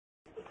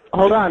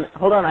hold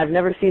on. I've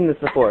never seen this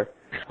before.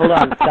 Hold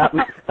on.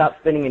 Stop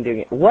spinning and doing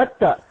it. What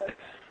the?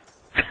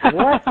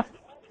 What?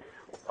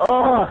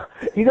 Oh,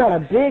 you got a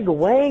big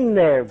wang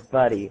there,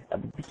 buddy. A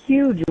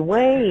huge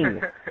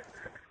wang.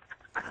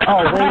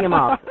 Oh, wang him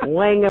off.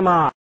 Wang him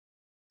off.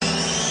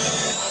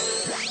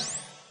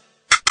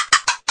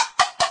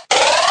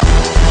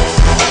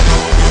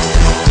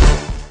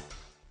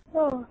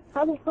 Oh,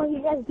 how the fuck are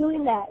you guys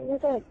doing that? You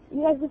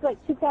guys look like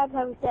two crabs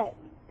having sex.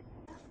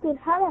 Dude,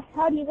 how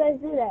do you guys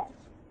do that?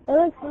 It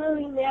looks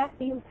really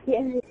nasty and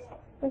scary. It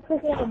looks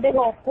like you have a big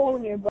old hole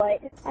in your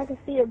butt. I can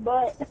see your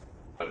butt.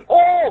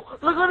 Oh,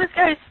 look at this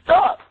guy's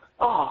stuff.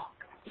 Oh,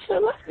 you should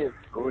have left him.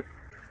 Good.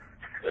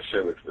 That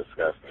shit looks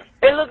disgusting.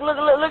 Hey, look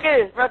at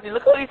this, Rodney.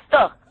 Look how he's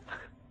stuck.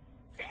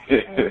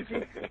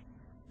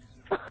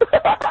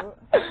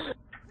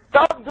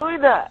 Stop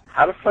doing that.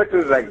 How the fuck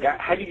does that guy,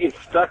 how do you get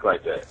stuck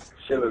like that?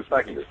 Shit looks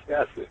fucking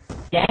disgusting.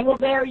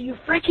 Dangleberry, you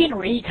freaking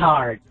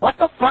retard. What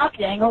the fuck,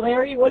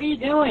 Dangleberry? What are you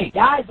doing?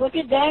 Guys, look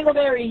at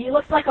Dangleberry. He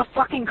looks like a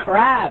fucking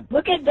crab.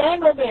 Look at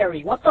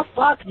Dangleberry. What the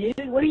fuck,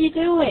 dude? What are you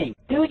doing?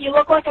 Dude, you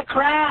look like a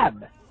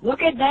crab.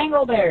 Look at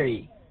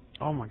Dangleberry.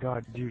 Oh my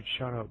god, dude,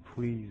 shut up,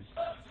 please.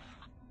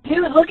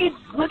 Dude, look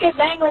at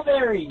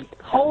Dangleberry.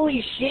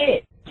 Holy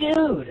shit.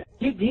 Dude,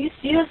 do you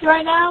see this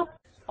right now?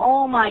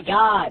 Oh my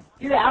god.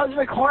 Dude, I was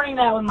recording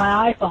that with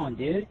my iPhone,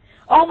 dude.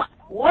 Oh my,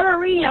 what a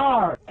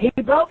retard. He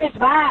broke his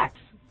back.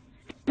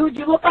 Dude,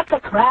 you look like a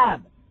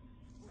crab.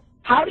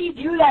 How do you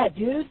do that,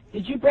 dude?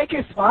 Did you break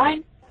your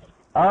spine?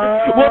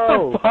 Oh. What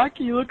the fuck?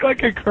 You look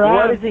like a crab.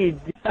 What is he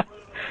doing?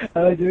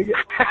 Oh, doing it.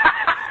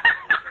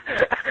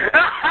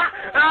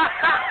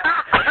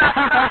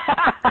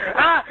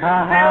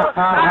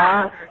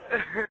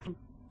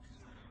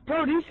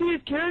 Bro, do you see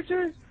his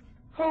character?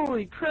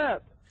 Holy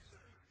crap.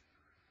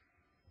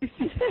 You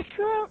see that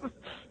crap?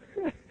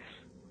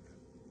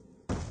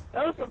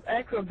 That was some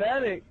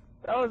acrobatic.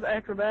 That was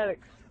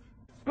acrobatics.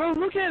 Bro,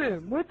 look at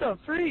him. What the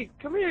freak?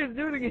 Come here and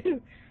do it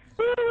again.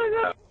 Oh my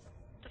god.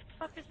 What the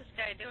fuck is this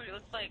guy doing?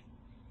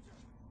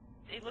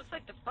 He looks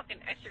like the fucking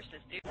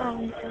exorcist, dude.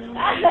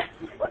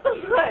 What the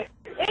fuck?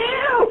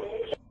 Ew!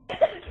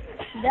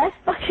 That's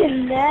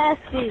fucking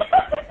nasty.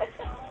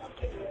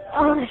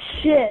 Oh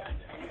shit.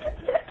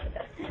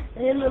 It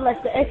didn't look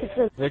like the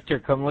exorcist. Victor,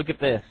 come look at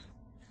this.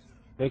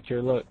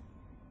 Victor, look.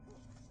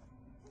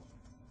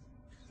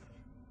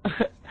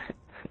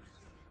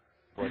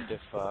 What the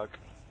fuck?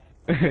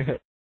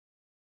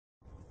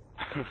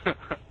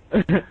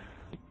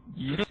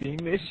 You seen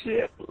this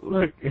shit?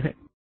 Look.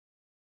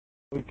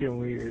 Looking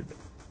weird.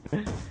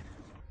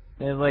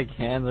 And like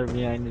hands are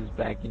behind his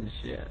back and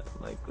shit.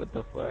 Like what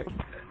the fuck?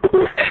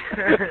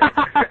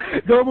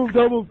 Don't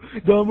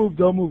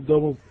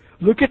move.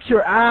 Look at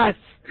your ass!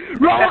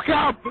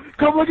 Robocop!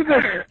 Come look at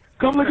this!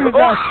 Come look at his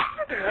ass!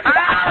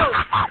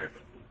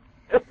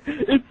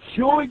 It's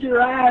showing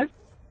your ass!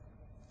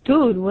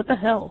 Dude, what the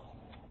hell?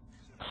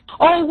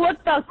 Oh,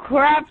 what the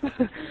crap?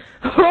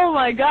 Oh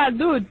my god,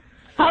 dude.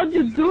 How'd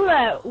you do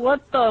that?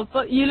 What the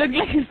fuck? You look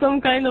like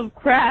some kind of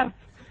crap.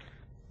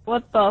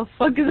 What the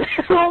fuck is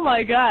that? Oh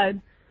my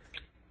god.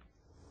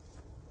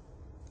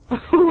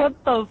 What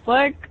the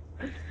fuck?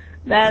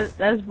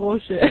 That's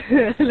bullshit.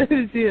 Let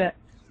me see that.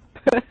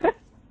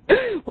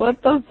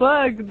 What the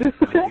fuck, dude?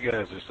 You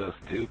guys are so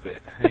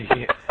stupid.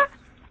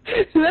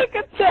 Look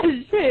at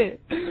that shit.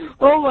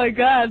 Oh my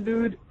god,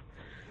 dude.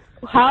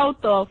 How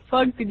the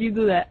fuck did you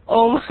do that?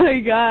 Oh my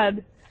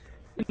god.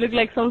 You look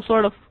like some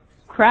sort of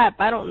crap.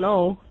 I don't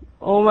know.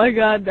 Oh my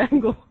god,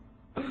 Dangle.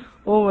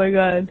 Oh my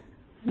god.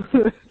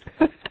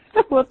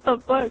 What the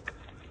fuck?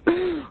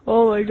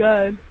 Oh my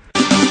god.